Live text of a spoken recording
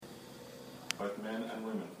both men and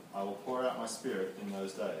women. I will pour out my Spirit in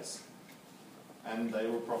those days, and they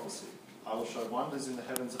will prophesy. I will show wonders in the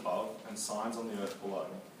heavens above and signs on the earth below,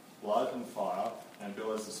 blood and fire and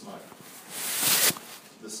billows of smoke.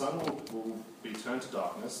 The sun will be turned to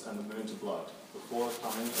darkness and the moon to blood before the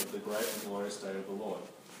coming of the great and glorious day of the Lord.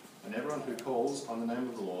 And everyone who calls on the name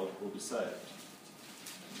of the Lord will be saved.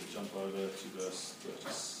 We jump over to verse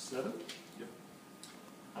 37.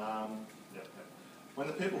 When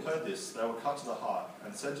the people heard this, they were cut to the heart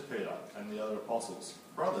and said to Peter and the other apostles,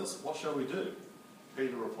 "Brothers, what shall we do?"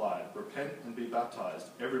 Peter replied, "Repent and be baptized,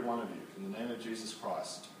 every one of you, in the name of Jesus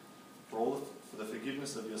Christ, for the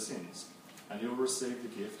forgiveness of your sins, and you will receive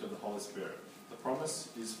the gift of the Holy Spirit. The promise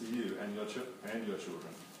is for you and your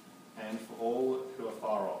children, and for all who are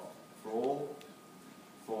far off, for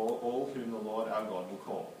all whom the Lord our God will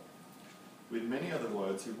call." With many other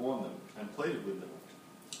words he warned them and pleaded with them,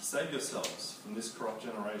 "Save yourselves from this corrupt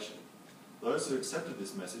generation." Those who accepted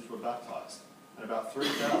this message were baptized, and about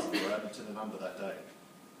 3,000 were added to the number that day.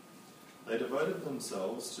 They devoted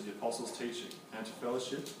themselves to the apostles' teaching, and to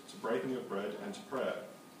fellowship, to breaking of bread, and to prayer.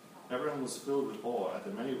 Everyone was filled with awe at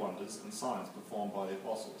the many wonders and signs performed by the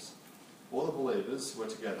apostles. All the believers were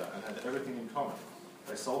together and had everything in common.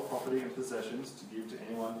 They sold property and possessions to give to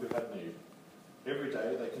anyone who had need. Every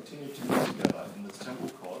day they continued to meet together in the temple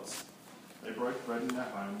courts. They broke bread in their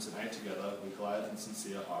homes and ate together with glad and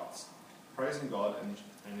sincere hearts, praising God and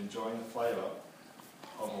enjoying the flavour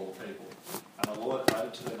of all the people. And the Lord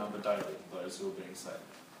added to their number daily those who were being saved.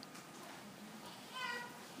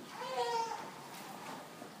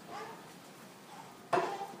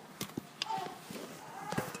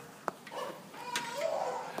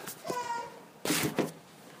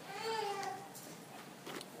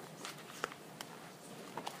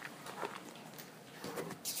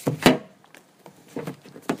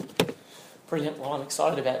 Brilliant. Well, I'm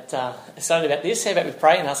excited about this. How about we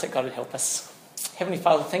pray and ask that God would help us. Heavenly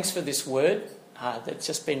Father, thanks for this word that's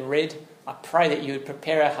just been read. I pray that you would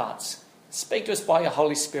prepare our hearts. Speak to us by your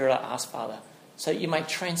Holy Spirit, I ask, Father, so that you may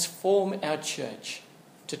transform our church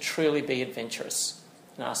to truly be adventurous.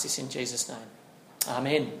 And I ask this in Jesus' name.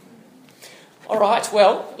 Amen. All right,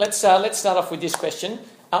 well, let's start off with this question.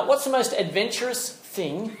 What's the most adventurous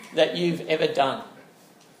thing that you've ever done?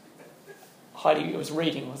 Heidi was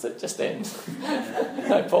reading, was it, just then?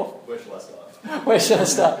 No, Paul? Where shall I start? Where shall I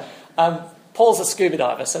start? Paul's a scuba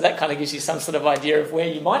diver, so that kind of gives you some sort of idea of where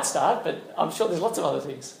you might start, but I'm sure there's lots of other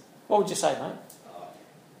things. What would you say, mate?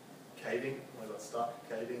 Caving. I got stuck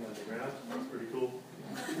caving underground. That was pretty cool.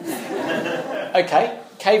 Okay,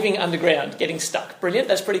 caving underground, getting stuck. Brilliant,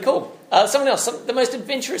 that's pretty cool. Someone else, the most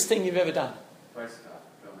adventurous thing you've ever done? Race car,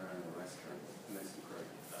 going around the racetrack in Eastern Creek.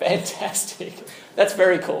 Fantastic. That's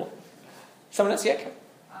very cool. Someone else, yeah?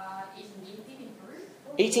 Eating guinea pig in Peru.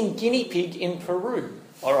 Eating guinea pig in Peru.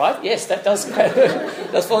 All right, yes, that does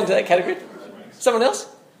fall into that category. Someone else?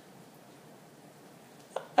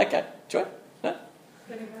 Okay, Joy? No?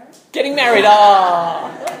 Getting married. Getting married,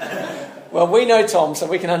 Well, we know Tom, so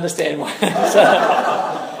we can understand why.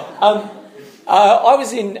 I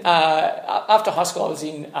was in, after high school, I was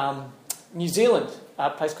in New Zealand, a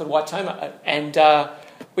place called Waitoma, and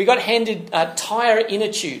we got handed tyre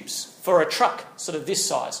inner tubes for a truck, sort of this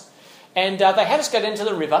size. And they had us go down to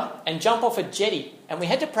the river and jump off a jetty. And we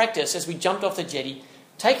had to practice, as we jumped off the jetty,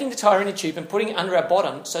 taking the tyre inner tube and putting it under our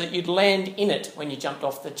bottom so that you'd land in it when you jumped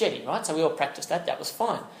off the jetty, right? So we all practiced that. That was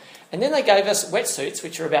fine. And then they gave us wetsuits,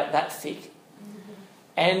 which are about that thick,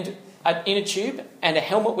 and an inner tube and a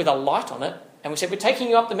helmet with a light on it. And we said, "We're taking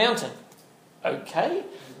you up the mountain." Okay.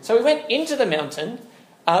 So we went into the mountain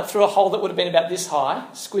through a hole that would have been about this high,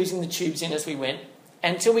 squeezing the tubes in as we went,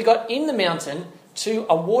 until we got in the mountain to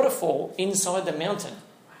a waterfall inside the mountain.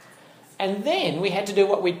 And then we had to do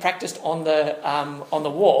what we'd practiced on the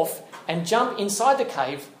wharf and jump inside the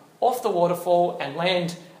cave, off the waterfall, and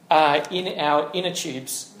land in our inner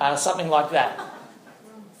tubes, something like that.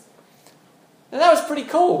 Now, that was pretty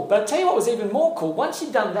cool. But I'll tell you what was even more cool. Once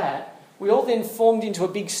you'd done that, we all then formed into a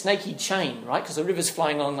big snaky chain, right? Because the river's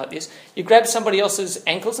flowing along like this. You grab somebody else's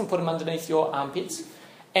ankles and put them underneath your armpits.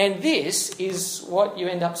 And this is what you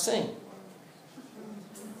end up seeing.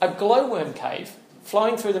 A glowworm cave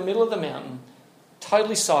flowing through the middle of the mountain,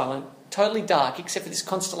 totally silent, totally dark, except for this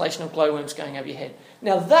constellation of glowworms going over your head.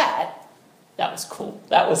 Now that was cool.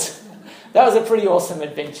 That was a pretty awesome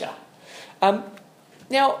adventure.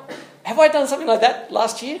 Now, have I done something like that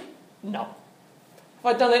last year? No.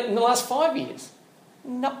 Have I done it in the last 5 years?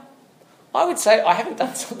 No. I would say I haven't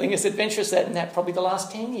done something as adventurous as that probably the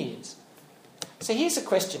last 10 years. So here's a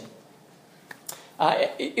question.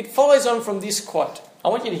 It follows on from this quote. I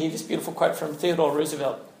want you to hear this beautiful quote from Theodore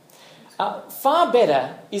Roosevelt. Far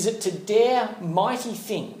better is it to dare mighty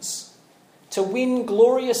things, to win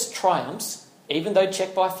glorious triumphs, even though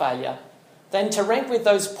checked by failure, than to rank with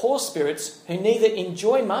those poor spirits who neither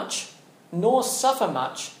enjoy much nor suffer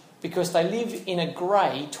much because they live in a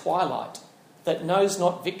grey twilight that knows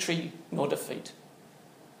not victory nor defeat.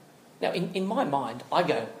 Now, in my mind, I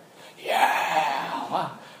go, yeah,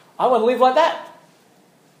 I want to live like that.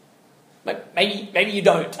 Maybe you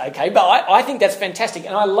don't, okay? But I think that's fantastic.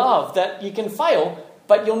 And I love that you can fail,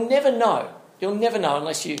 but you'll never know. You'll never know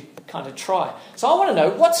unless you kind of try. So I want to know,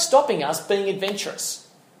 what's stopping us being adventurous?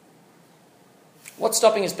 What's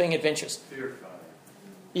stopping us being adventurous? Fear of failure.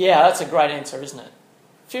 Yeah, that's a great answer, isn't it?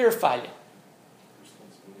 Fear of failure.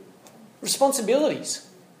 Responsibilities.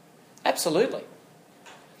 Absolutely.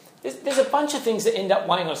 There's a bunch of things that end up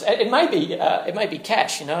weighing on us. It may be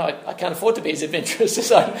cash. I can't afford to be as adventurous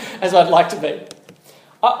as I'd like to be.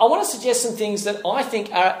 I want to suggest some things that I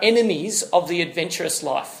think are enemies of the adventurous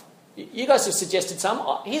life. You guys have suggested some.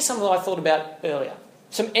 Here's some that I thought about earlier.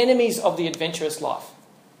 Some enemies of the adventurous life.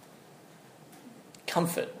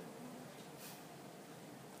 Comfort.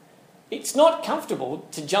 It's not comfortable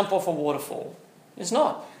to jump off a waterfall. It's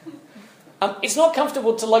not. It's not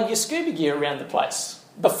comfortable to lug your scuba gear around the place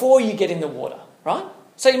before you get in the water, right?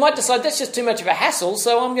 So you might decide that's just too much of a hassle,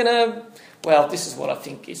 so I'm going to... Well, this is what I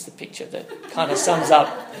think is the picture that kind of sums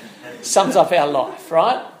up our life,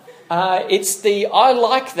 right? It's the, I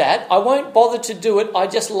like that, I won't bother to do it, I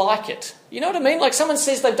just like it. You know what I mean? Like someone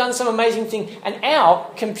says they've done some amazing thing, and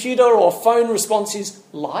our computer or phone response is,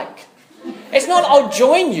 like? It's not, I'll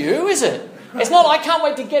join you, is it? It's not, I can't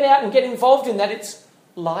wait to get out and get involved in that, it's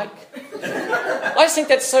like. I just think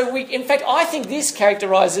that's so weak. In fact, I think this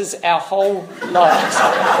characterises our whole lives.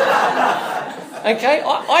 Okay?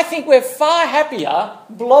 I think we're far happier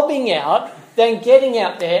blobbing out than getting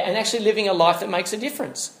out there and actually living a life that makes a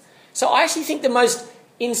difference. So I actually think the most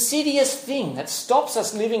insidious thing that stops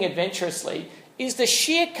us living adventurously is the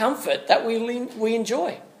sheer comfort that we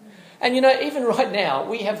enjoy. And even right now,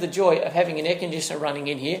 we have the joy of having an air conditioner running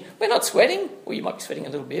in here. We're not sweating. Well, you might be sweating a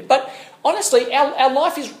little bit. But honestly, our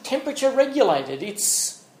life is temperature regulated.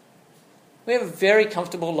 We have a very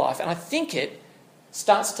comfortable life. And I think it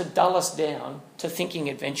starts to dull us down to thinking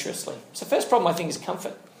adventurously. So first problem, I think, is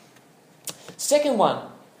comfort. Second one,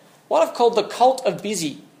 what I've called the cult of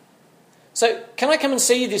busy. So can I come and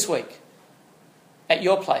see you this week at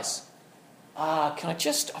your place? I've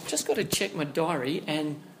just got to check my diary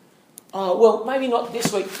and... Oh, well, maybe not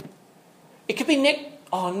this week. It could be next...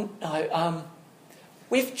 Oh, no.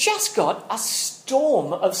 We've just got a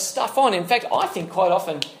storm of stuff on. In fact, I think quite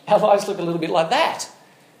often our lives look a little bit like that.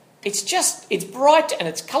 It's bright and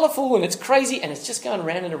it's colourful and it's crazy and it's just going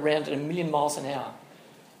round and around at 1,000,000 miles an hour.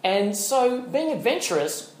 And so being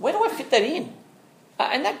adventurous, where do I fit that in?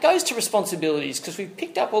 And that goes to responsibilities because we've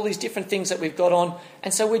picked up all these different things that we've got on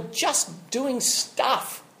and so we're just doing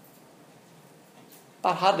stuff.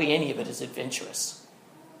 But hardly any of it is adventurous.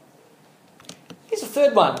 Here's a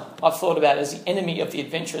third one I've thought about as the enemy of the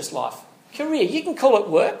adventurous life. Career. You can call it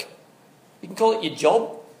work. You can call it your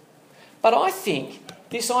job. But I think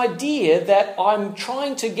this idea that I'm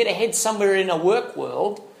trying to get ahead somewhere in a work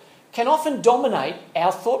world can often dominate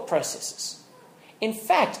our thought processes. In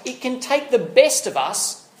fact, it can take the best of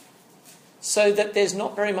us so that there's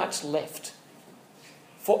not very much left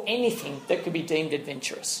for anything that could be deemed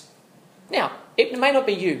adventurous. Now, it may not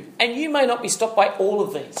be you, and you may not be stopped by all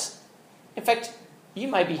of these. In fact, you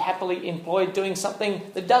may be happily employed doing something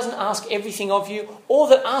that doesn't ask everything of you, or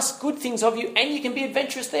that asks good things of you, and you can be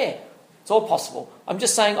adventurous there. It's all possible. I'm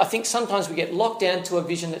just saying, I think sometimes we get locked down to a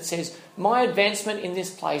vision that says, my advancement in this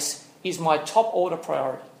place is my top order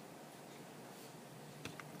priority.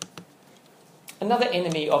 Another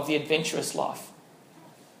enemy of the adventurous life.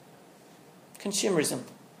 Consumerism.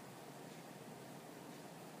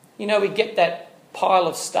 We get that pile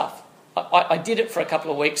of stuff. I did it for a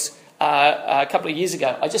couple of weeks, a couple of years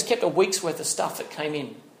ago. I just kept a week's worth of stuff that came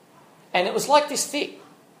in. And it was like this thick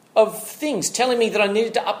of things telling me that I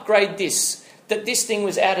needed to upgrade this, that this thing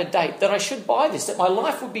was out of date, that I should buy this, that my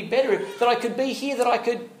life would be better, that I could be here, that I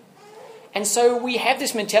could... And so we have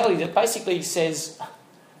this mentality that basically says,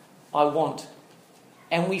 I want.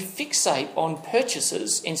 And we fixate on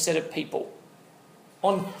purchases instead of people,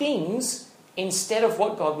 on things instead of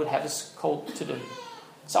what God would have us called to do.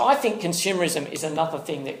 So I think consumerism is another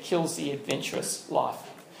thing that kills the adventurous life.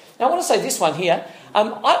 Now I want to say this one here.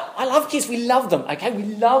 I love kids. We love them, okay? We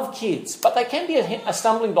love kids. But they can be a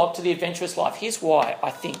stumbling block to the adventurous life. Here's why,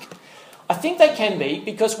 I think. I think they can be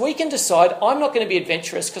because we can decide I'm not going to be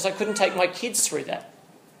adventurous because I couldn't take my kids through that.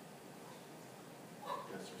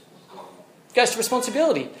 It goes to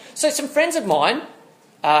responsibility. So some friends of mine,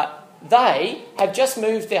 they have just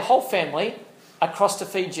moved their whole family across to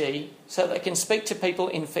Fiji so they can speak to people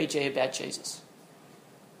in Fiji about Jesus.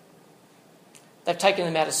 They've taken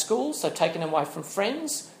them out of schools, they've taken them away from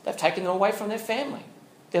friends, they've taken them away from their family.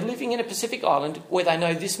 They're living in a Pacific island where they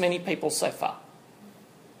know this many people so far.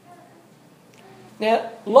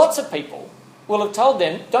 Now, lots of people will have told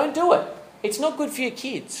them, don't do it. It's not good for your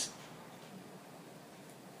kids.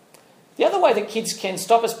 The other way that kids can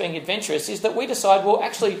stop us being adventurous is that we decide, well,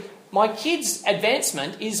 actually, my kids'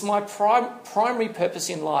 advancement is my primary purpose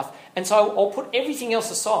in life, and so I'll put everything else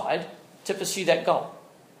aside to pursue that goal.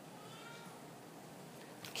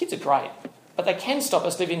 Kids are great, but they can stop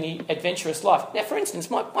us living the adventurous life. Now, for instance,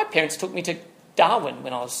 my parents took me to Darwin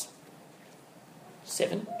when I was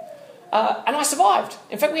 7, and I survived.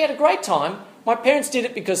 In fact, we had a great time. My parents did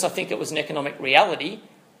it because I think it was an economic reality,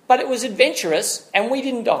 but it was adventurous, and we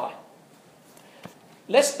didn't die.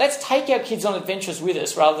 Let's take our kids on adventures with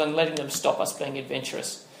us rather than letting them stop us being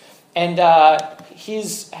adventurous. And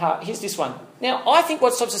here's this one. Now, I think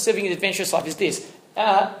what stops us living an adventurous life is this.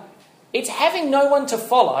 It's having no one to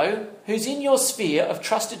follow who's in your sphere of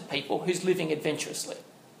trusted people who's living adventurously.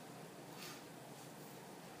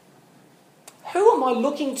 Who am I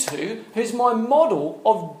looking to who's my model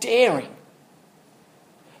of daring?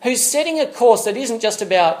 Who's setting a course that isn't just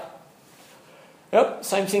about, yep,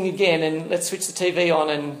 same thing again, and let's switch the TV on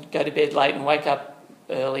and go to bed late and wake up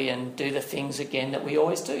early and do the things again that we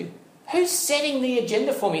always do? Who's setting the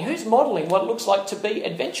agenda for me? Who's modelling what it looks like to be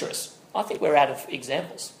adventurous? I think we're out of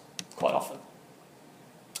examples quite often.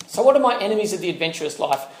 So what are my enemies of the adventurous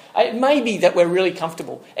life? It may be that we're really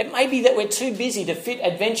comfortable. It may be that we're too busy to fit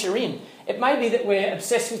adventure in. It may be that we're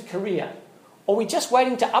obsessed with career. Or we're just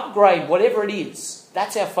waiting to upgrade whatever it is.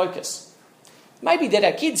 That's our focus. It may be that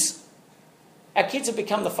our kids have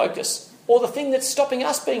become the focus or the thing that's stopping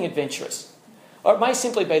us being adventurous. Or it may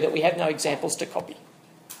simply be that we have no examples to copy.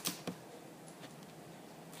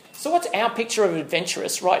 So what's our picture of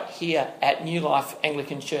adventurous right here at New Life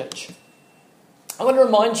Anglican Church? I want to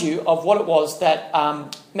remind you of what it was that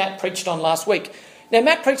Matt preached on last week. Now,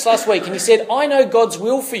 Matt preached last week and he said, I know God's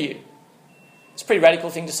will for you. It's a pretty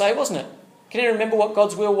radical thing to say, wasn't it? Can you remember what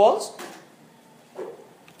God's will was?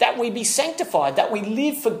 That we be sanctified, that we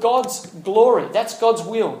live for God's glory. That's God's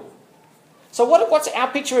will. So what's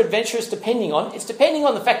our picture of adventurous depending on? It's depending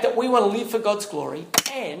on the fact that we want to live for God's glory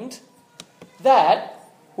and that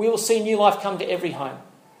we will see new life come to every home.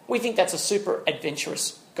 We think that's a super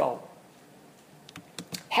adventurous goal.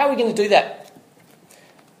 How are we going to do that?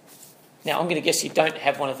 Now, I'm going to guess you don't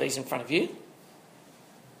have one of these in front of you.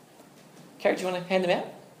 Carrie, do you want to hand them out?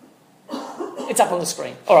 It's up on the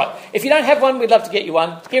screen. All right. If you don't have one, we'd love to get you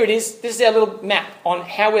one. Here it is. This is our little map on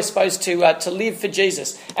how we're supposed to live for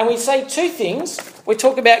Jesus. And we say two things. We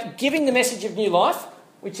talk about giving the message of new life,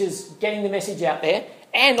 which is getting the message out there.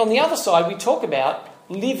 And on the other side, we talk about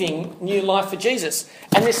living new life for Jesus.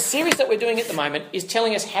 And this series that we're doing at the moment is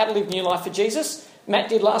telling us how to live new life for Jesus. Matt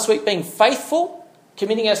did last week being faithful,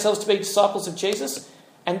 committing ourselves to be disciples of Jesus.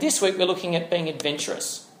 And this week we're looking at being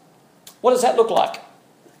adventurous. What does that look like?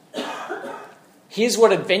 Here's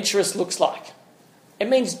what adventurous looks like. It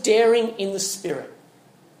means daring in the Spirit.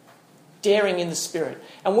 Daring in the Spirit.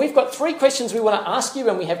 And we've got 3 questions we want to ask you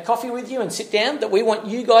when we have coffee with you and sit down that we want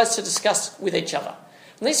you guys to discuss with each other.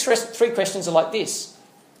 And these 3 questions are like this.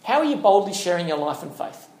 How are you boldly sharing your life and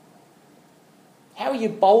faith? How are you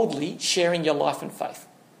boldly sharing your life and faith?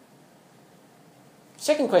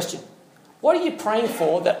 Second question. What are you praying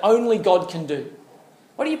for that only God can do?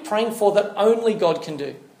 What are you praying for that only God can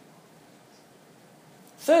do?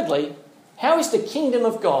 Thirdly, how is the kingdom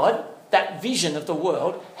of God, that vision of the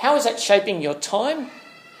world, how is that shaping your time,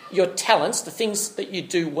 your talents, the things that you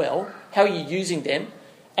do well, how are you using them,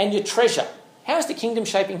 and your treasure? How is the kingdom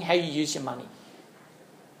shaping how you use your money?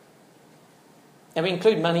 And we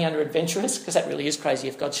include money under adventurous, because that really is crazy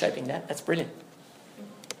if God's shaping that. That's brilliant.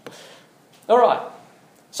 All right.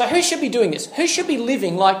 So who should be doing this? Who should be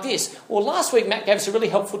living like this? Well, last week Matt gave us a really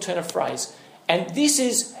helpful turn of phrase. And this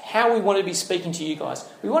is how we want to be speaking to you guys.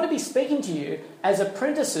 We want to be speaking to you as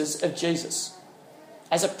apprentices of Jesus.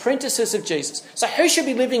 As apprentices of Jesus. So who should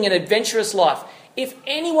be living an adventurous life? If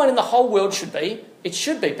anyone in the whole world should be, it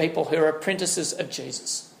should be people who are apprentices of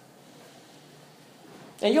Jesus.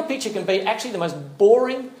 Now your picture can be actually the most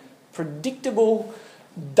boring, predictable,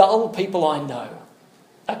 dull people I know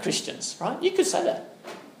are Christians, right? You could say that.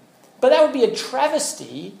 But that would be a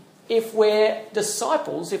travesty if we're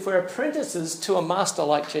disciples, if we're apprentices to a master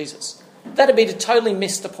like Jesus. That'd be to totally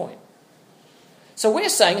miss the point. So we're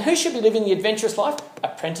saying, who should be living the adventurous life?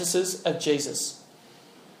 Apprentices of Jesus.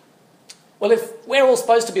 Well, if we're all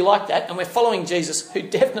supposed to be like that and we're following Jesus, who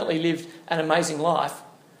definitely lived an amazing life,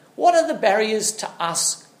 what are the barriers to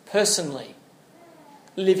us personally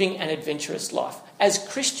living an adventurous life? As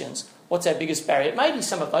Christians, what's our biggest barrier? It may be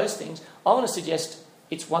some of those things. I want to suggest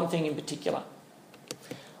it's one thing in particular.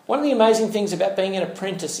 One of the amazing things about being an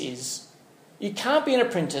apprentice is you can't be an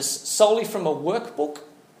apprentice solely from a workbook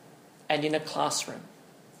and in a classroom.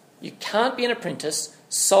 You can't be an apprentice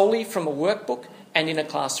solely from a workbook and in a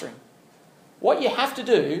classroom. What you have to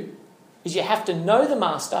do is you have to know the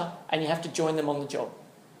master and you have to join them on the job.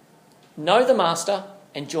 Know the master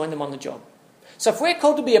and join them on the job. So if we're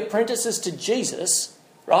called to be apprentices to Jesus,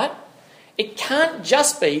 right, it can't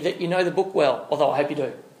just be that you know the book well, although I hope you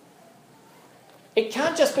do. It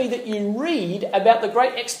can't just be that you read about the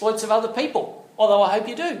great exploits of other people, although I hope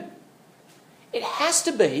you do. It has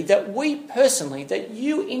to be that we personally, that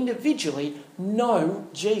you individually know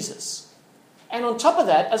Jesus. And on top of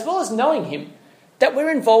that, as well as knowing him, that we're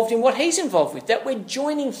involved in what he's involved with, that we're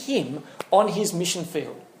joining him on his mission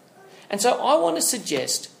field. And so I want to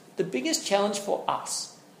suggest the biggest challenge for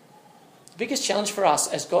us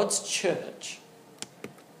as God's church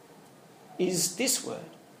is this word: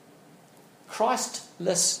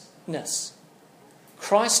 Christlessness.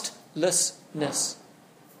 Christlessness.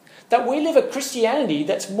 That we live a Christianity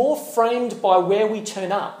that's more framed by where we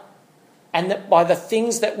turn up and that by the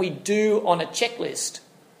things that we do on a checklist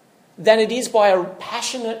than it is by a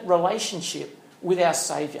passionate relationship with our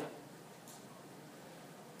Saviour.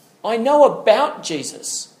 I know about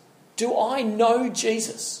Jesus. Do I know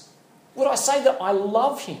Jesus? Would I say that I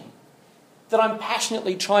love him? That I'm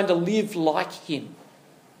passionately trying to live like him?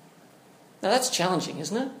 Now that's challenging,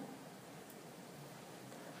 isn't it?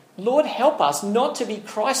 Lord, help us not to be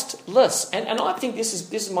Christless. And I think this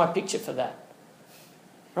is my picture for that.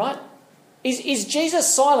 Right? Is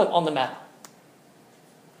Jesus silent on the matter?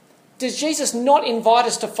 Does Jesus not invite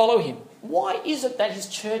us to follow him? Why is it that his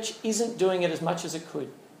church isn't doing it as much as it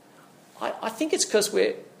could? I think it's because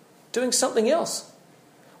we're doing something else.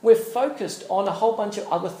 We're focused on a whole bunch of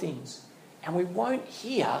other things. And we won't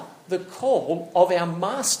hear the call of our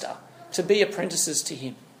master to be apprentices to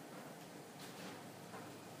him.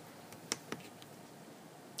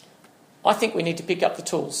 I think we need to pick up the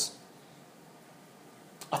tools.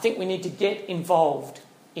 I think we need to get involved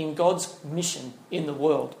in God's mission in the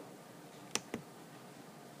world.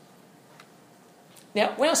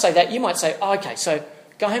 Now, when I say that, you might say, oh, okay, so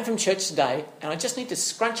go home from church today and I just need to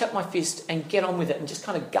scrunch up my fist and get on with it and just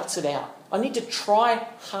kind of guts it out. I need to try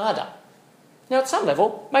harder. Now, at some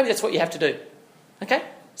level, maybe that's what you have to do. Okay?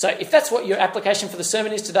 So if that's what your application for the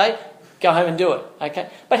sermon is today, go home and do it. Okay?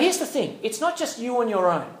 But here's the thing. It's not just you on your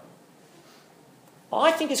own.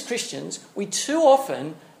 I think as Christians, we too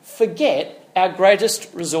often forget our greatest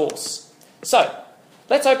resource. So,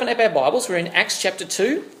 let's open up our Bibles. We're in Acts chapter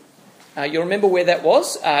 2. You'll remember where that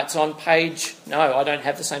was. It's on page... No, I don't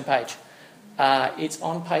have the same page. It's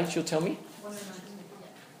on page, you'll tell me?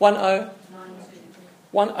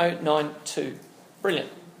 1092. Brilliant.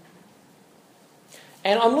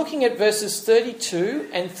 And I'm looking at verses 32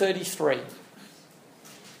 and 33.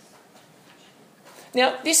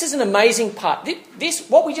 Now, this is an amazing part.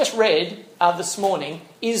 What we just read this morning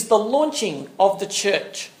is the launching of the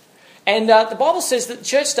church. And the Bible says that the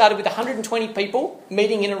church started with 120 people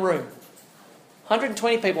meeting in a room.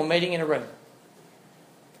 120 people meeting in a room.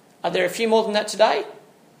 Are there a few more than that today?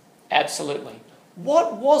 Absolutely.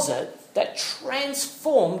 What was it that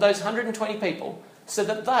transformed those 120 people so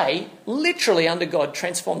that they, literally under God,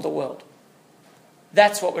 transformed the world?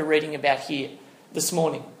 That's what we're reading about here this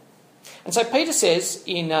morning. And so Peter says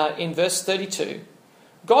in verse 32,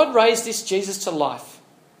 God raised this Jesus to life,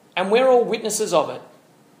 and we're all witnesses of it.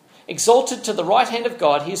 Exalted to the right hand of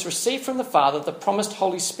God, he has received from the Father the promised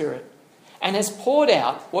Holy Spirit, and has poured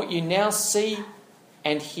out what you now see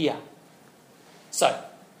and hear. So,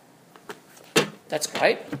 that's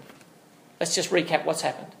great. Let's just recap what's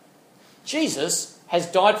happened. Jesus has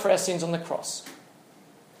died for our sins on the cross,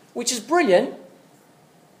 which is brilliant,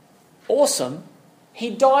 awesome. He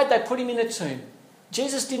died, they put him in a tomb.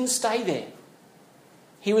 Jesus didn't stay there.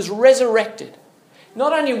 He was resurrected.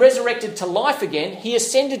 Not only resurrected to life again, he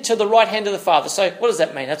ascended to the right hand of the Father. So what does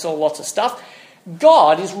that mean? That's all lots of stuff.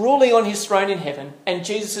 God is ruling on his throne in heaven, and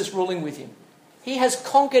Jesus is ruling with him. He has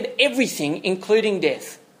conquered everything, including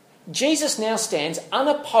death. Jesus now stands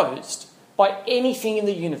unopposed by anything in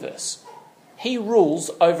the universe. He rules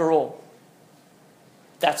over all.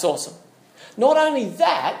 That's awesome. Not only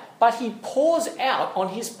that, but he pours out on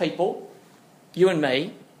his people, you and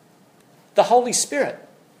me, the Holy Spirit,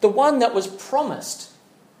 the one that was promised.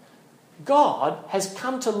 God has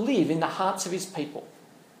come to live in the hearts of his people.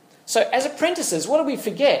 So as apprentices, what do we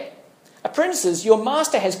forget? Apprentices, your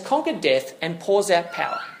master has conquered death and pours out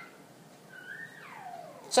power.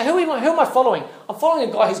 So who am I following? I'm following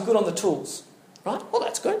a guy who's good on the tools. Right? Well,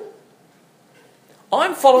 that's good.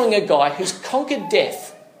 I'm following a guy who's conquered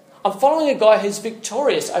death. I'm following a guy who's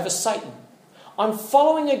victorious over Satan. I'm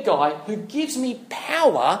following a guy who gives me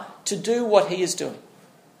power to do what he is doing.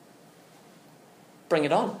 Bring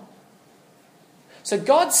it on. So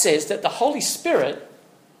God says that the Holy Spirit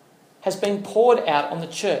has been poured out on the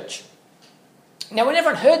church. Now, when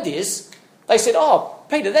everyone heard this, they said, "Oh,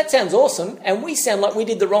 Peter, that sounds awesome, and we sound like we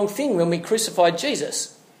did the wrong thing when we crucified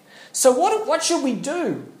Jesus. So what should we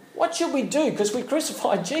do? What should we do? Because we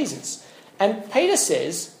crucified Jesus." And Peter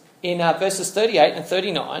says in verses 38 and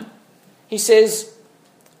 39, he says,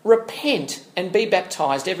 "Repent and be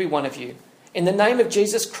baptized, every one of you, in the name of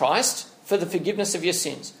Jesus Christ for the forgiveness of your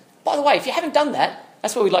sins." By the way, if you haven't done that,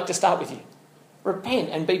 that's where we'd like to start with you. Repent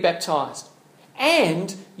and be baptized.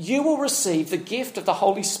 "And you will receive the gift of the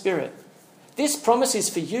Holy Spirit. This promise is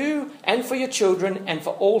for you and for your children and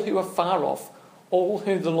for all who are far off, all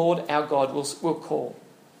whom the Lord our God will call."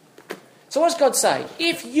 So what does God say?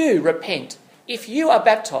 If you repent, if you are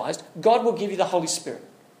baptized, God will give you the Holy Spirit.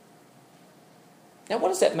 Now, what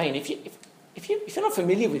does that mean? If you're not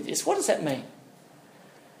familiar with this, what does that mean?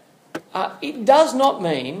 It does not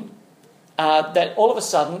mean that all of a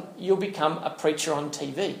sudden you'll become a preacher on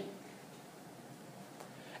TV.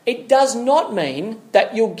 It does not mean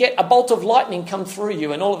that you'll get a bolt of lightning come through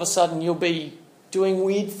you and all of a sudden you'll be doing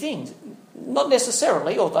weird things. Not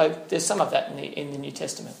necessarily, although there's some of that in the New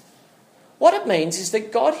Testament. What it means is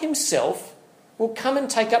that God himself will come and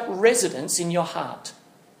take up residence in your heart.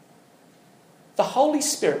 The Holy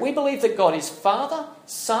Spirit. We believe that God is Father,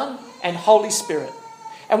 Son, and Holy Spirit.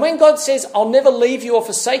 And when God says, "I'll never leave you or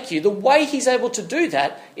forsake you," the way he's able to do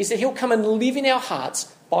that is that he'll come and live in our hearts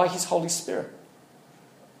by his Holy Spirit.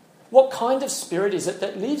 What kind of spirit is it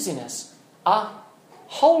that lives in us? A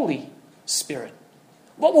Holy Spirit.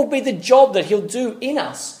 What will be the job that he'll do in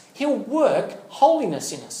us? He'll work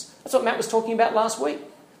holiness in us. That's what Matt was talking about last week.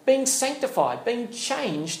 Being sanctified, being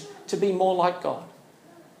changed to be more like God.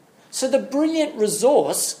 So the brilliant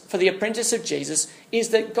resource for the apprentice of Jesus is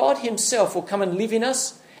that God himself will come and live in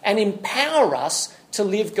us and empower us to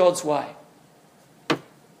live God's way.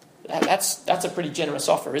 That's a pretty generous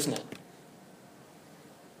offer, isn't it?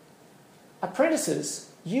 Apprentices,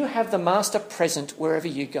 you have the master present wherever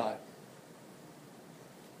you go.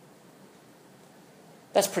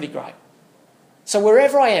 That's pretty great. So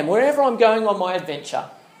wherever I am, wherever I'm going on my adventure,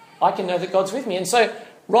 I can know that God's with me. And so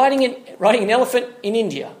riding an elephant in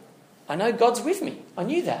India, I know God's with me. I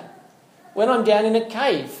knew that. When I'm down in a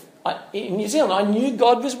cave in New Zealand, I knew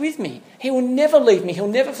God was with me. He will never leave me. He'll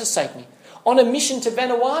never forsake me. On a mission to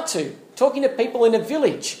Vanuatu, talking to people in a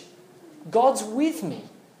village, God's with me.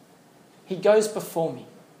 He goes before me.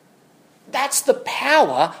 That's the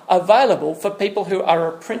power available for people who are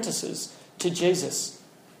apprentices to Jesus.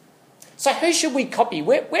 So who should we copy?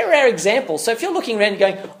 Where are our examples? So if you're looking around and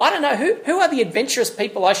going, "I don't know, who are the adventurous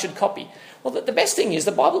people I should copy?" Well, the best thing is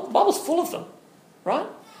the Bible's full of them, right?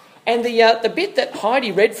 And the bit that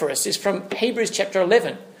Heidi read for us is from Hebrews chapter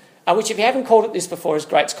 11, which if you haven't called it this before is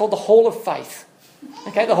great. It's called the Hall of Faith.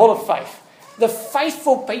 Okay, the Hall of Faith. The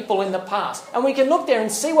faithful people in the past. And we can look there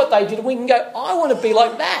and see what they did and we can go, "I want to be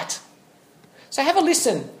like that." So have a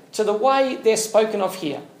listen to the way they're spoken of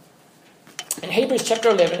here. In Hebrews chapter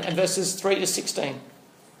 11 and verses 3 to 16.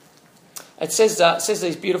 It says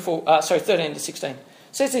these beautiful, 13 to 16. It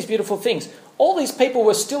says these beautiful things. "All these people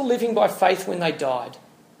were still living by faith when they died.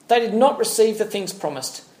 They did not receive the things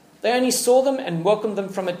promised. They only saw them and welcomed them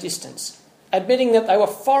from a distance, admitting that they were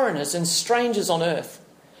foreigners and strangers on earth.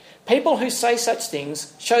 People who say such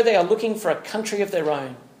things show they are looking for a country of their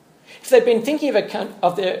own. If they'd been thinking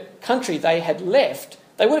of their country they had left,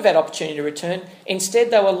 they would have had opportunity to return.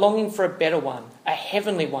 Instead, they were longing for a better one, a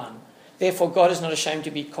heavenly one. Therefore, God is not ashamed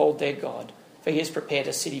to be called their God, for he has prepared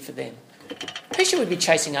a city for them." Who should we be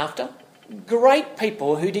chasing after? Great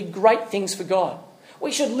people who did great things for God.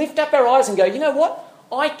 We should lift up our eyes and go, "You know what?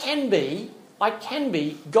 I can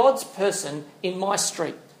be God's person in my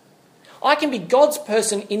street. I can be God's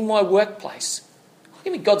person in my workplace. I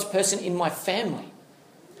can be God's person in my family.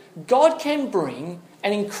 God can bring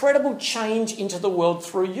an incredible change into the world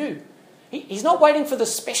through you." He's not waiting for the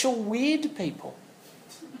special weird people.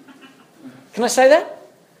 Can I say that?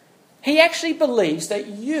 He actually believes that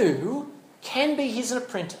you can be his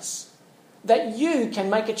apprentice, that you can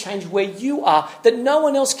make a change where you are, that no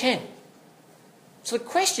one else can. So the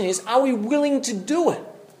question is, are we willing to do it?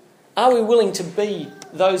 Are we willing to be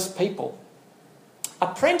those people?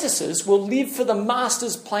 apprentices will live for the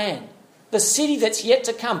master's plan, the city that's yet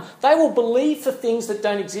to come. They will believe for things that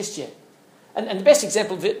don't exist yet. And the best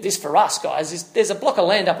example of this for us, guys, is there's a block of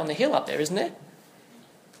land up on the hill up there, isn't there?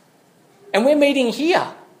 And we're meeting here.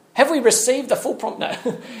 Have we received the full prompt? No.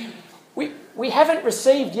 We haven't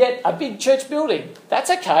received yet a big church building.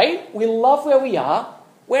 That's okay. We love where we are.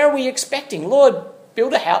 Where are we expecting? Lord,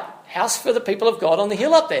 build a house for the people of God on the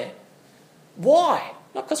hill up there. Why?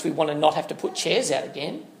 Not because we want to not have to put chairs out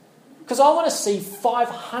again. Because I want to see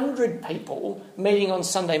 500 people meeting on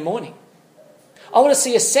Sunday morning. I want to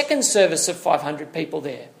see a second service of 500 people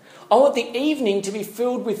there. I want the evening to be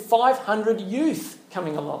filled with 500 youth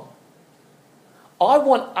coming along. I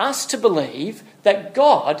want us to believe that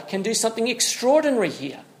God can do something extraordinary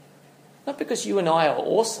here. Not because you and I are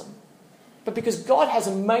awesome, but because God has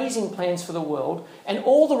amazing plans for the world and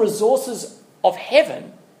all the resources of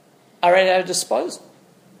heaven are at our disposal.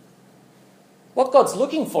 What God's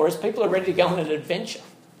looking for is people who are ready to go on an adventure.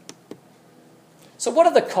 So what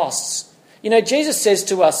are the costs? You know, Jesus says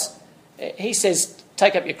to us, he says,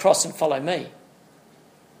 take up your cross and follow me.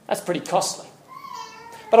 That's pretty costly.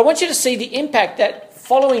 But I want you to see the impact that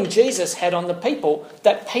following Jesus had on the people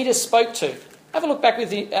that Peter spoke to. Have a look back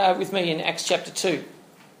with me in Acts chapter 2,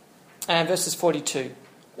 verses 42.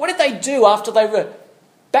 What did they do after they were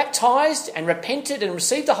baptised and repented and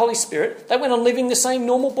received the Holy Spirit? They went on living the same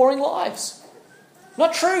normal, boring lives.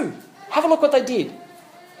 Not true. Have a look what they did.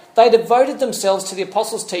 They devoted themselves to the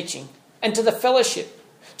apostles' teaching and to the fellowship,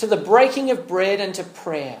 to the breaking of bread and to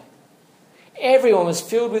prayer. Everyone was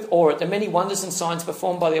filled with awe at the many wonders and signs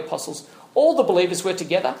performed by the apostles. All the believers were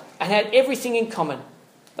together and had everything in common.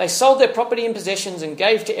 They sold their property and possessions and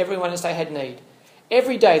gave to everyone as they had need.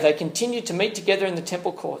 Every day they continued to meet together in the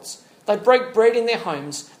temple courts. They broke bread in their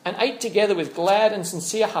homes and ate together with glad and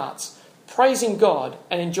sincere hearts, praising God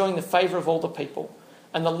and enjoying the favour of all the people.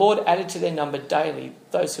 And the Lord added to their number daily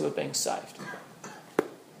those who were being saved.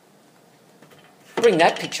 Bring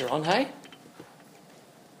that picture on, hey?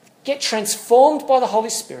 Get transformed by the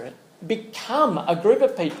Holy Spirit. Become a group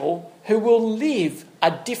of people who will live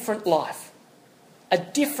a different life. A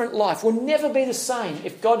different life. Will never be the same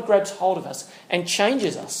if God grabs hold of us and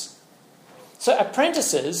changes us. So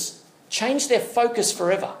apprentices change their focus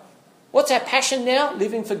forever. What's our passion now?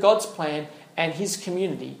 Living for God's plan and his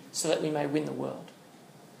community so that we may win the world.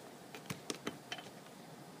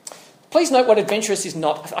 Please note what adventurous is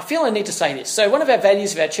not. I feel I need to say this. So one of our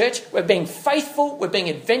values of our church, we're being faithful, we're being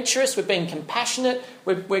adventurous, we're being compassionate,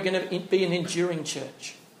 we're going to be an enduring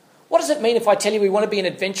church. What does it mean if I tell you we want to be an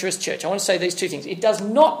adventurous church? I want to say these two things. It does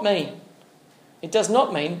not mean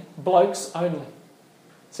blokes only.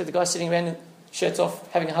 See the guy sitting around, shirts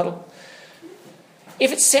off, having a huddle?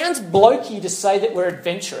 If it sounds blokey to say that we're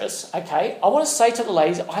adventurous, okay, I want to say to the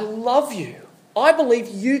ladies, I love you. I believe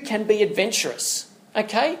you can be adventurous,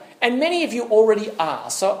 okay? And many of you already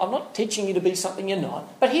are, so I'm not teaching you to be something you're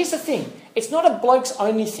not. But here's the thing. It's not a blokes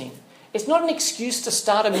only thing. It's not an excuse to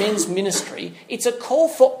start a men's ministry. It's a call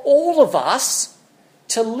for all of us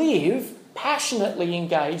to live passionately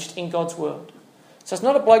engaged in God's word. So it's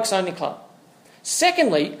not a blokes only club.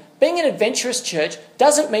 Secondly, being an adventurous church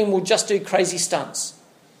doesn't mean we'll just do crazy stunts.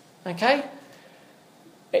 Okay?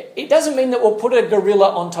 It doesn't mean that we'll put a gorilla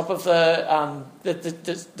on top of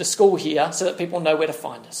the school here so that people know where to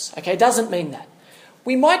find us. Okay, it doesn't mean that.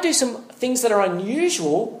 We might do some things that are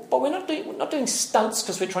unusual, but we're not doing stunts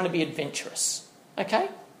because we're trying to be adventurous. Okay?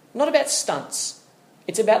 Not about stunts.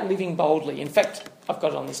 It's about living boldly. In fact, I've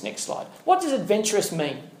got it on this next slide. What does adventurous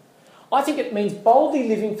mean? I think it means boldly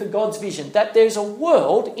living for God's vision, that there's a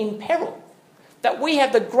world in peril, that we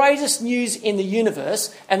have the greatest news in the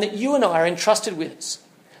universe and that you and I are entrusted with us.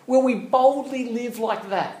 Will we boldly live like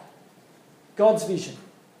that? God's vision.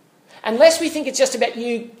 Unless we think it's just about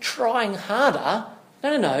you trying harder,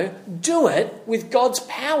 no. Do it with God's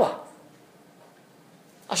power.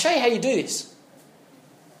 I'll show you how you do this.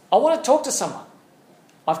 I want to talk to someone.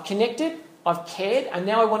 I've connected, I've cared, and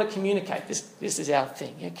now I want to communicate. This is our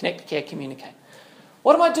thing. Yeah? Connect, care, communicate.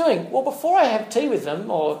 What am I doing? Well, before I have tea with them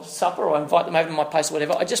or supper or invite them over to my place or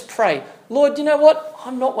whatever, I just pray, Lord, you know what?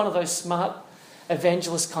 I'm not one of those smart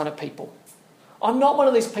evangelist kind of people. I'm not one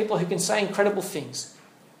of these people who can say incredible things.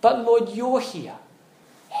 But Lord, you're here.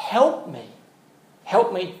 Help me.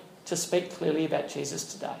 Help me to speak clearly about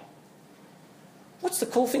Jesus today. What's the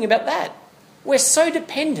cool thing about that? We're so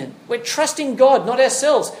dependent. We're trusting God, not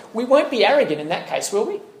ourselves. We won't be arrogant in that case, will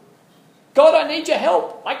we? God, I need your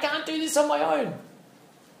help. I can't do this on my own.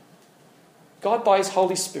 God, by his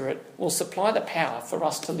Holy Spirit, will supply the power for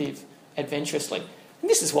us to live adventurously. And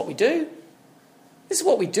this is what we do. This is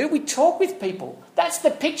what we do. We talk with people. That's That's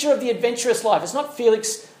the picture of the adventurous life. It's not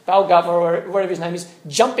Felix Baumgartner or whatever his name is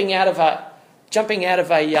jumping out of a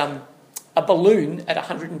balloon at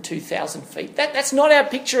 102,000 feet. That's not our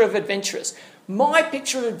picture of adventurous. My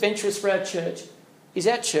picture of adventurous for our church is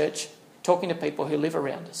our church talking to people who live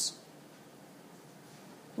around us.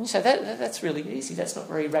 And you say, that's really easy. That's not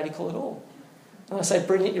very radical at all. And I say,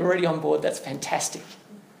 brilliant, you're already on board. That's fantastic.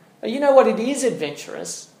 But you know what? It is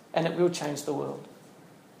adventurous and it will change the world.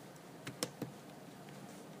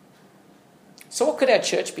 So what could our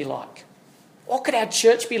church be like? What could our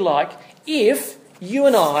church be like if you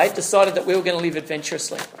and I decided that we were going to live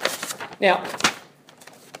adventurously? Now,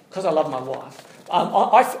 because I love my wife,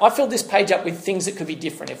 I filled this page up with things that could be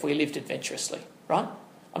different if we lived adventurously, right?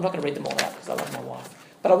 I'm not going to read them all out because I love my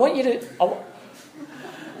wife. But I want you to...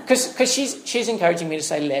 Because she's encouraging me to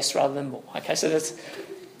say less rather than more. Okay, so that's...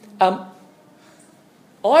 I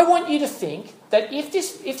want you to think that if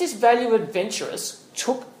this value of adventurous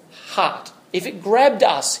took heart, if it grabbed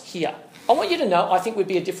us here, I want you to know I think we'd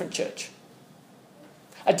be a different church.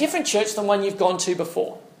 A different church than one you've gone to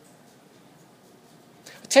before.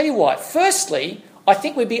 I'll tell you why. Firstly, I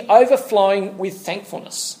think we'd be overflowing with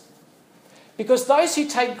thankfulness. Because those who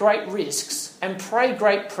take great risks and pray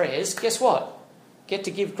great prayers, guess what? Get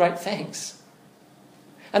to give great thanks.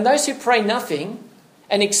 And those who pray nothing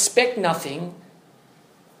and expect nothing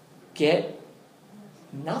get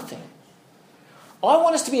nothing. I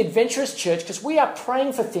want us to be adventurous church because we are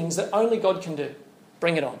praying for things that only God can do.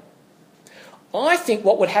 Bring it on. I think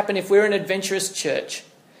what would happen if we're an adventurous church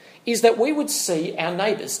is that we would see our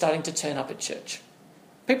neighbours starting to turn up at church.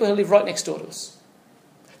 People who live right next door to us.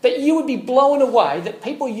 That you would be blown away that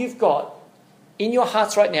people you've got in your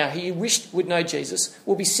hearts right now who you wished would know Jesus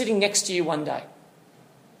will be sitting next to you one day.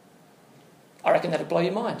 I reckon that would blow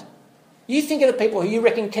your mind. You think of the people who you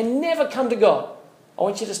reckon can never come to God. I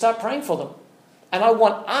want you to start praying for them. And I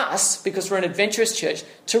want us, because we're an adventurous church,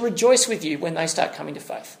 to rejoice with you when they start coming to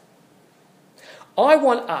faith. I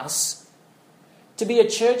want us to be a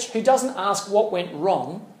church who doesn't ask what went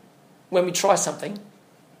wrong when we try something,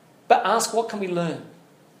 but ask what can we learn.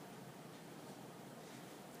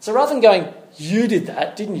 So rather than going, you did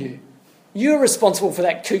that, didn't you? You're responsible for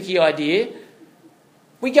that kooky idea.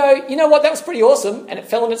 We go, you know what, that was pretty awesome, and it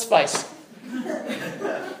fell on its face.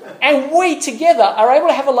 And we together are able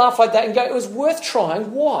to have a laugh like that and go, it was worth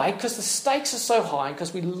trying. Why? Because the stakes are so high and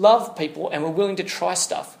because we love people and we're willing to try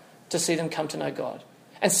stuff to see them come to know God.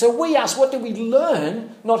 And so we ask, what do we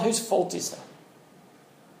learn, not whose fault is that?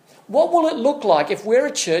 What will it look like if we're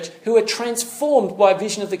a church who are transformed by a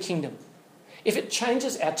vision of the kingdom? If it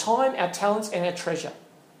changes our time, our talents and our treasure?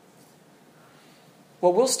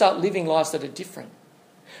 Well, we'll start living lives that are different.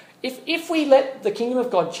 If we let the kingdom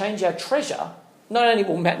of God change our treasure, not only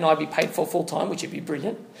will Matt and I be paid for full time, which would be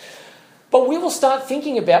brilliant, but we will start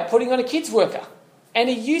thinking about putting on a kids worker and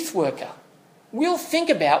a youth worker. We'll think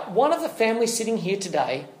about one of the families sitting here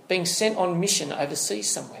today being sent on mission overseas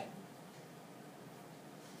somewhere.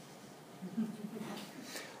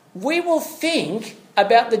 We will think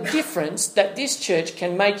about the difference that this church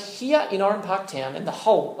can make here in Oran Park Town and the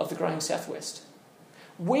whole of the growing southwest.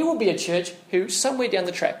 We will be a church who, somewhere down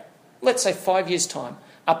the track, let's say 5 years' time,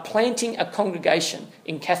 are planting a congregation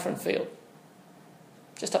in Catherine Field,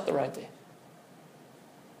 just up the road there.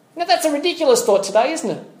 Now that's a ridiculous thought today, isn't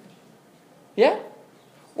it? Yeah?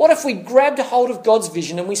 What if we grabbed hold of God's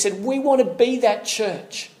vision and we said, we want to be that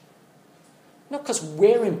church? Not because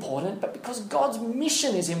we're important, but because God's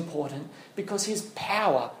mission is important, because his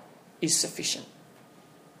power is sufficient.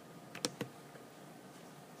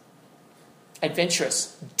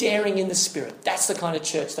 Adventurous, daring in the spirit. That's the kind of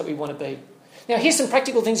church that we want to be. Now, here's some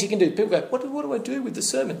practical things you can do. People go, what do I do with the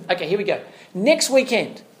sermon? Okay, here we go. Next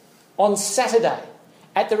weekend, on Saturday,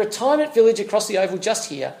 at the retirement village across the Oval just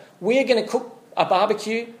here, we're going to cook a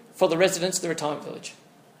barbecue for the residents of the retirement village.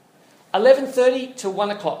 11:30 to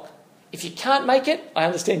 1 o'clock. If you can't make it, I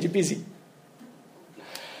understand you're busy.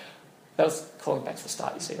 That was calling back to the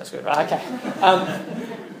start, you see. That's good. Right, okay.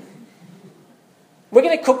 We're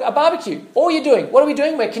going to cook a barbecue. All you're doing, what are we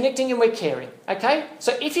doing? We're connecting and we're caring. Okay?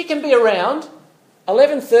 So if you can be around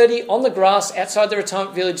 11:30 on the grass outside the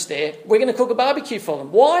retirement village there, we're going to cook a barbecue for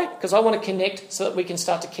them. Why? Because I want to connect so that we can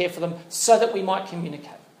start to care for them so that we might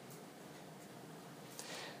communicate.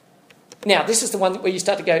 Now, this is the one where you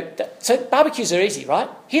start to go, so barbecues are easy, right?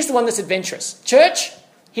 Here's the one that's adventurous. Church,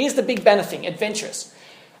 here's the big banner thing, adventurous.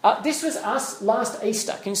 This was us last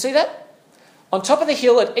Easter. Can you see that? On top of the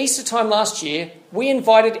hill at Easter time last year, we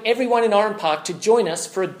invited everyone in Oran Park to join us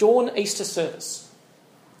for a dawn Easter service.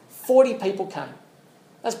 40 people came.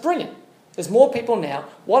 That's brilliant. There's more people now.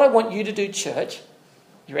 What I want you to do, church,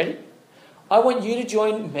 you ready? I want you to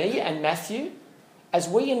join me and Matthew as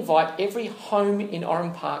we invite every home in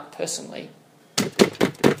Oran Park personally.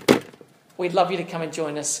 We'd love you to come and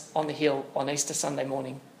join us on the hill on Easter Sunday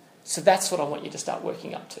morning. So that's what I want you to start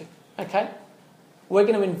working up to. Okay? We're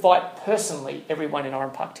going to invite personally everyone in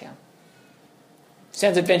Oran Park Town.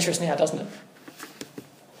 Sounds adventurous now, doesn't it?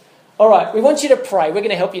 All right, we want you to pray. We're going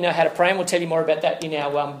to help you know how to pray, and we'll tell you more about that in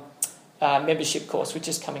our membership course, which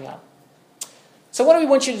is coming up. So what do we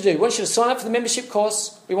want you to do? We want you to sign up for the membership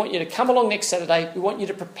course. We want you to come along next Saturday. We want you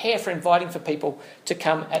to prepare for inviting for people to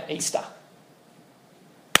come at Easter.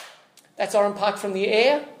 That's Oran Park from the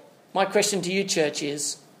air. My question to you, church,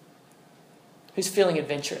 is who's feeling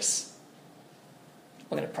adventurous?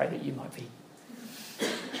 I'm going to pray that you might be.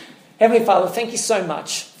 Heavenly Father, thank you so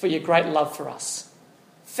much for your great love for us.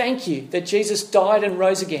 Thank you that Jesus died and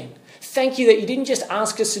rose again. Thank you that you didn't just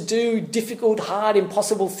ask us to do difficult, hard,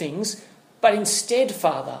 impossible things, but instead,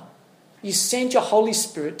 Father, you sent your Holy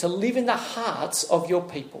Spirit to live in the hearts of your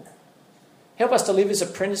people. Help us to live as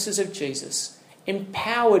apprentices of Jesus,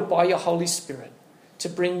 empowered by your Holy Spirit to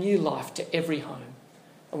bring new life to every home.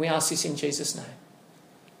 And we ask this in Jesus' name.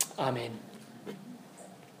 Amen.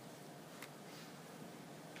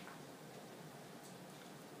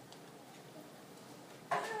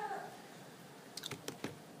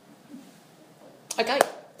 Okay,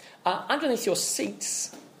 underneath your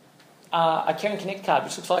seats a Care and Connect card,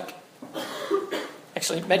 which looks like,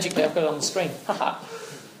 actually, magically I've got it on the screen.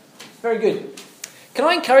 Very good. Can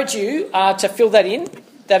I encourage you to fill that in?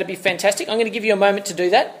 That'd be fantastic. I'm going to give you a moment to do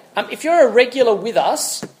that. If you're a regular with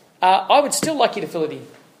us, I would still like you to fill it in.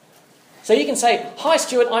 So you can say, "Hi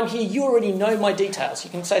Stuart, I'm here. You already know my details."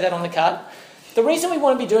 You can say that on the card. The reason we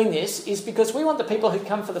want to be doing this is because we want the people who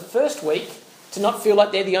come for the first week to not feel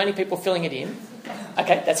like they're the only people filling it in.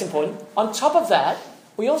 Okay, that's important. On top of that,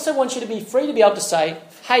 we also want you to be free to be able to say,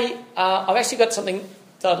 "Hey, I've actually got something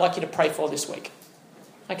that I'd like you to pray for this week."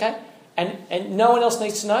 Okay? And no one else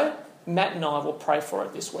needs to know. Matt and I will pray for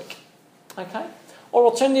it this week. Okay? Or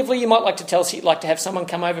alternatively, you might like to tell us you'd like to have someone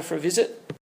come over for a visit.